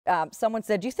Someone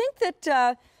said, do you think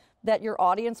that your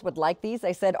audience would like these?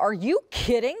 I said, are you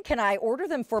kidding? Can I order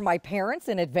them for my parents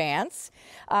in advance?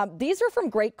 These are from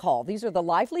GreatCall. These are the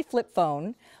Lively flip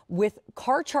phone with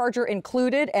car charger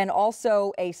included and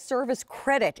also a service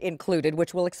credit included,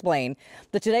 which we'll explain.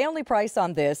 The today only price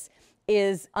on this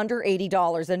is under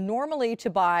 $80. And normally to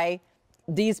buy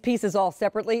these pieces all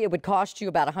separately, it would cost you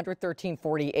about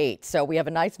 $113.48. So we have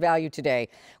a nice value today.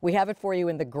 We have it for you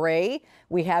in the gray.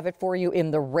 We have it for you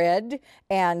in the red.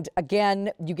 And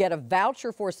again, you get a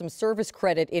voucher for some service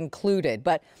credit included.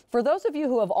 But for those of you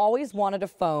who have always wanted a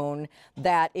phone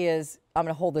that is, I'm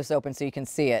going to hold this open so you can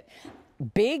see it.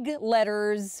 Big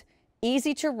letters,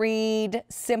 easy to read,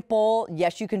 simple.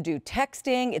 Yes, you can do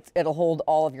texting. It'll hold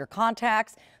all of your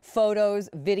contacts, photos,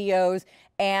 videos,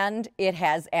 and it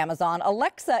has Amazon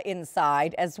Alexa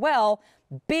inside as well.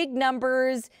 Big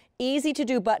numbers, easy to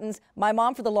do buttons. My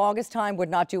mom for the longest time would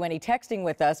not do any texting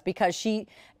with us because she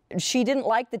didn't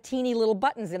like the teeny little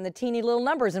buttons and the teeny little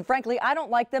numbers. And frankly, I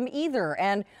don't like them either.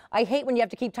 And I hate when you have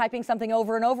to keep typing something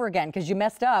over and over again because you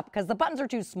messed up because the buttons are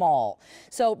too small.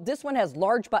 So this one has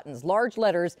large buttons, large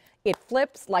letters. It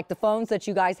flips like the phones that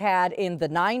you guys had in the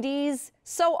 90s.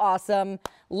 So awesome.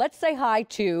 Let's say hi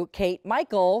to Kate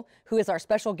Michael, who is our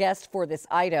special guest for this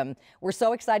item. We're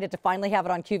so excited to finally have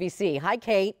it on QVC. Hi,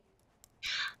 Kate.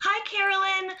 Hi,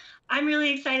 Carolyn. I'm really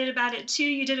excited about it too.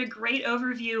 You did a great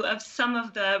overview of some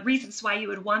of the reasons why you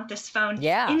would want this phone.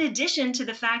 Yeah. In addition to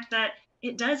the fact that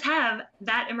it does have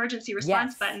that emergency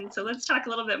response button. So let's talk a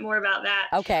little bit more about that.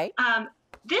 Okay.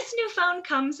 This new phone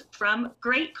comes from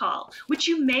GreatCall, which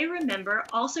you may remember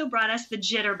also brought us the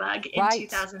Jitterbug in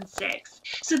 2006.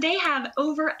 So they have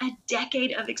over a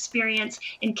decade of experience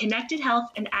in connected health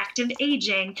and active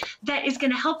aging that is going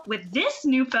to help with this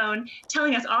new phone,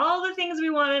 telling us all the things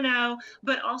we want to know,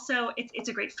 but also it's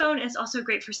a great phone and it's also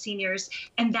great for seniors.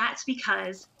 And that's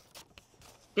because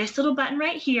this little button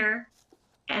right here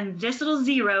and this little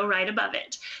 0 right above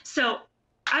it. So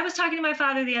I was talking to my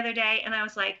father the other day and I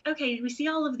was like, okay, we see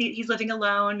all of these. He's living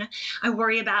alone. I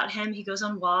worry about him. He goes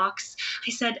on walks.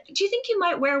 I said, do you think you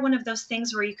might wear one of those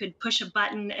things where you could push a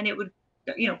button and it would,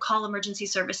 call emergency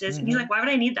services? And he's like, why would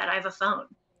I need that? I have a phone.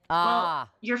 Well,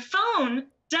 your phone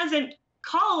doesn't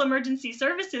call emergency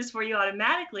services for you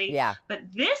automatically. Yeah. But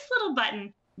this little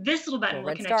button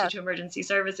will connect you to emergency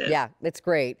services. Yeah, it's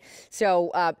great.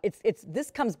 So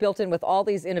this comes built in with all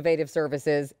these innovative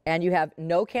services, and you have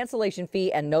no cancellation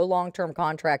fee and no long-term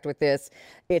contract with this.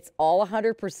 It's all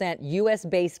 100%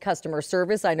 U.S.-based customer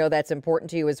service. I know that's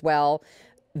important to you as well.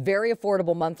 Very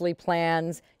affordable monthly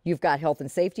plans. You've got health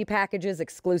and safety packages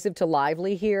exclusive to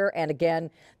Lively here. And again,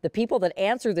 the people that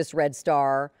answer this Red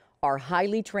Star are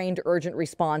highly trained urgent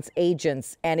response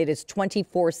agents, and it is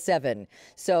 24/7.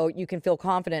 So you can feel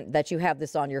confident that you have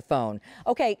this on your phone.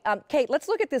 Okay, Kate, let's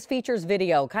look at this features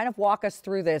video. Kind of walk us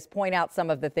through this, point out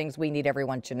some of the things we need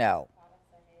everyone to know.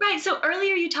 Right. So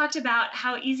earlier you talked about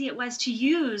how easy it was to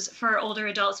use for older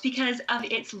adults because of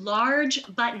its large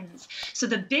buttons. So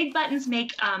the big buttons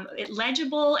make it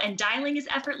legible and dialing is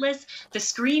effortless. The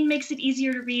screen makes it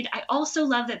easier to read. I also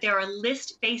love that there are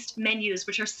list-based menus,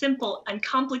 which are simple,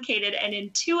 uncomplicated, and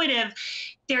intuitive.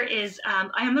 There is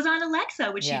Amazon Alexa,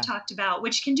 which you talked about,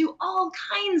 which can do all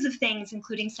kinds of things,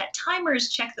 including set timers,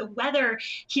 check the weather,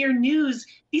 hear news.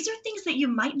 These are things that you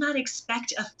might not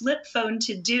expect a flip phone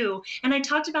to do. And I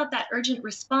talked about that urgent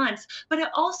response, but I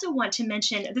also want to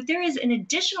mention that there is an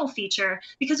additional feature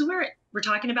because we're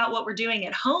talking about what we're doing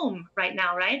at home right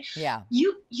now, right? Yeah.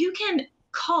 You can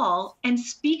call and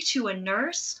speak to a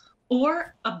nurse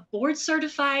or a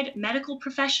board-certified medical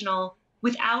professional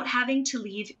without having to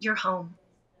leave your home.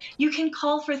 You can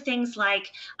call for things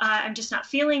like, I'm just not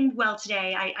feeling well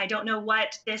today. I don't know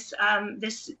what this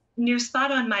new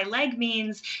spot on my leg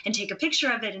means, and take a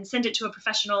picture of it and send it to a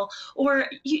professional. Or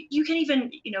you can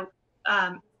even,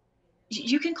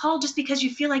 you can call just because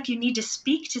you feel like you need to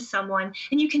speak to someone,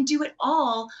 and you can do it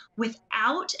all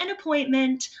without an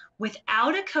appointment,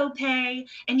 without a copay,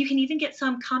 and you can even get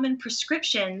some common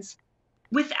prescriptions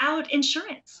without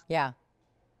insurance. Yeah.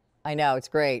 I know, it's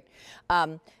great.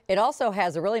 It also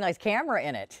has a really nice camera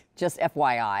in it, just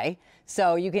FYI.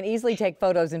 So you can easily take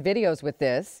photos and videos with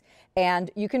this. And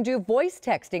you can do voice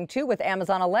texting, too, with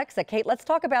Amazon Alexa. Kate, let's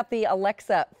talk about the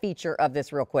Alexa feature of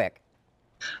this real quick.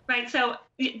 Right. So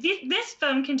this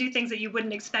phone can do things that you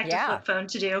wouldn't expect a flip phone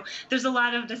to do. There's a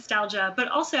lot of nostalgia, but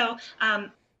also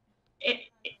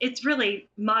it's really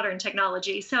modern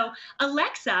technology. So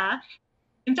Alexa,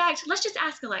 in fact, let's just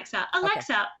ask Alexa,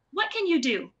 Alexa, what can you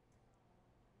do?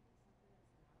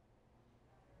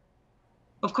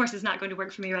 of course, is not going to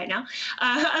work for me right now.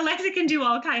 Alexa can do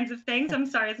all kinds of things. I'm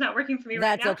sorry, it's not working for me right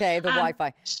now. That's okay, the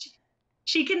Wi-Fi.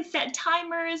 She can set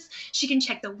timers. She can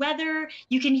check the weather.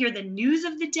 You can hear the news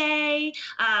of the day.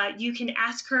 You can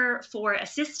ask her for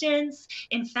assistance.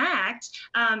 In fact,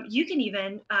 you can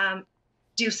even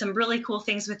do some really cool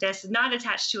things with this, not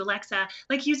attached to Alexa,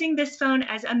 like using this phone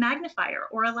as a magnifier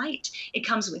or a light. It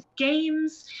comes with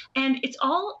games, and it's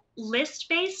all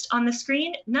list-based on the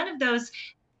screen. None of those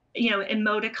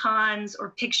emoticons or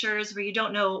pictures where you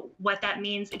don't know what that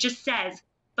means. It just says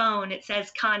phone, it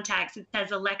says contacts, it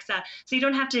says Alexa. So you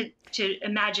don't have to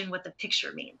imagine what the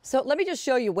picture means. So let me just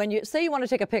show you, when you say you want to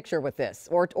take a picture with this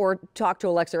or talk to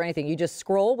Alexa or anything, you just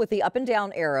scroll with the up and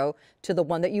down arrow to the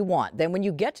one that you want. Then when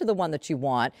you get to the one that you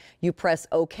want, you press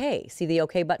OK. See the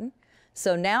OK button?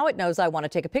 So now it knows I want to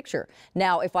take a picture.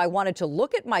 Now, if I wanted to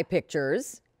look at my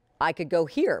pictures, I could go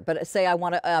here, but say I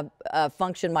want to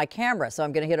function my camera. So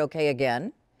I'm going to hit OK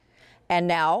again. And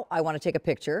now I want to take a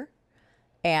picture,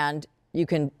 and you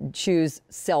can choose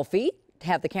selfie,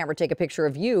 have the camera take a picture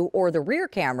of you, or the rear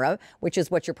camera, which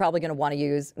is what you're probably going to want to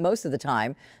use most of the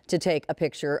time, to take a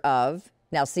picture of.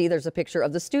 Now see, there's a picture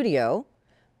of the studio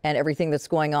and everything that's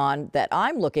going on that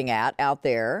I'm looking at out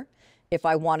there. If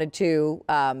I wanted to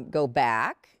go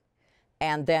back,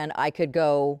 and then I could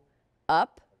go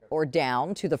up or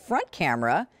down to the front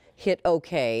camera, hit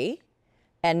OK,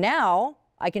 and now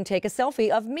I can take a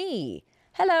selfie of me.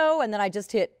 Hello, and then I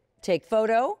just hit take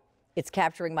photo. It's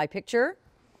capturing my picture.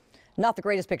 Not the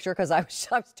greatest picture because I was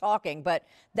talking, but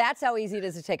that's how easy it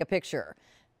is to take a picture.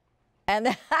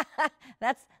 And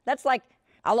that's like,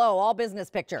 hello, all business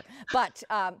picture. But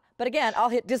again, I'll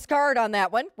hit discard on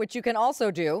that one, which you can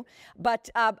also do. But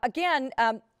again,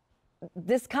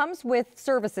 this comes with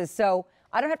services, so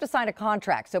I don't have to sign a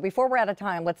contract. So before we're out of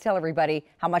time, let's tell everybody,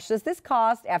 how much does this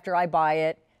cost after I buy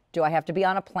it? Do I have to be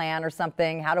on a plan or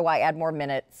something? How do I add more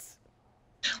minutes?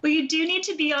 Well, you do need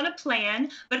to be on a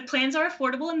plan, but plans are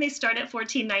affordable and they start at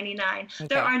 $14.99. Okay.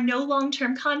 There are no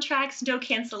long-term contracts, no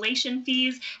cancellation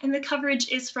fees, and the coverage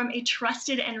is from a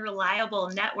trusted and reliable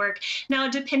network. Now,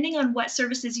 depending on what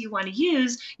services you want to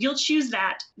use, you'll choose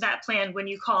that plan when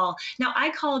you call. Now, I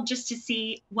called just to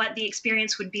see what the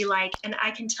experience would be like, and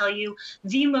I can tell you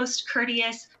the most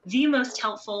courteous, the most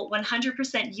helpful,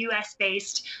 100%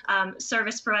 US-based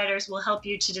service providers will help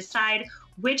you to decide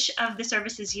which of the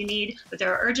services you need. But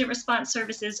there are urgent response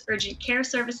services, urgent care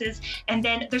services, and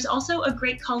then there's also a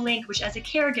GreatCall link, which as a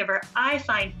caregiver, I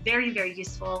find very, very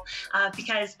useful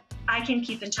because I can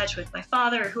keep in touch with my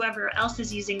father or whoever else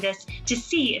is using this to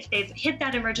see if they've hit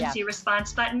that emergency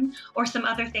response button or some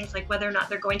other things like whether or not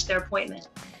they're going to their appointment.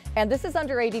 And this is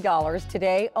under $80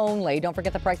 today only. Don't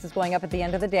forget the price is going up at the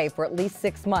end of the day for at least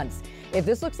 6 months. If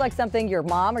this looks like something your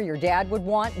mom or your dad would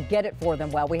want, get it for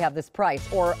them while we have this price.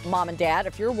 Or mom and dad,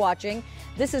 if you're watching,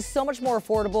 this is so much more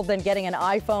affordable than getting an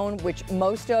iPhone, which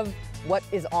most of what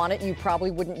is on it you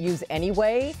probably wouldn't use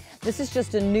anyway. This is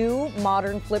just a new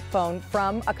modern flip phone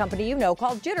from a company you know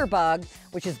called Jitterbug,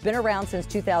 which has been around since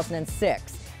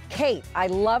 2006. Kate, I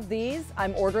love these.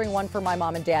 I'm ordering one for my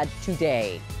mom and dad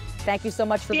today. Thank you so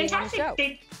much for being on the show.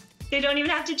 They don't even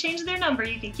have to change their number.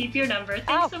 You can keep your number.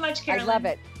 Thanks so much, Carolyn. I love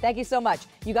it. Thank you so much.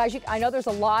 You guys, I know there's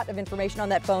a lot of information on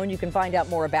that phone. You can find out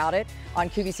more about it on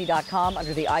QVC.com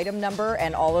under the item number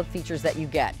and all of the features that you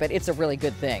get. But it's a really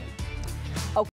good thing.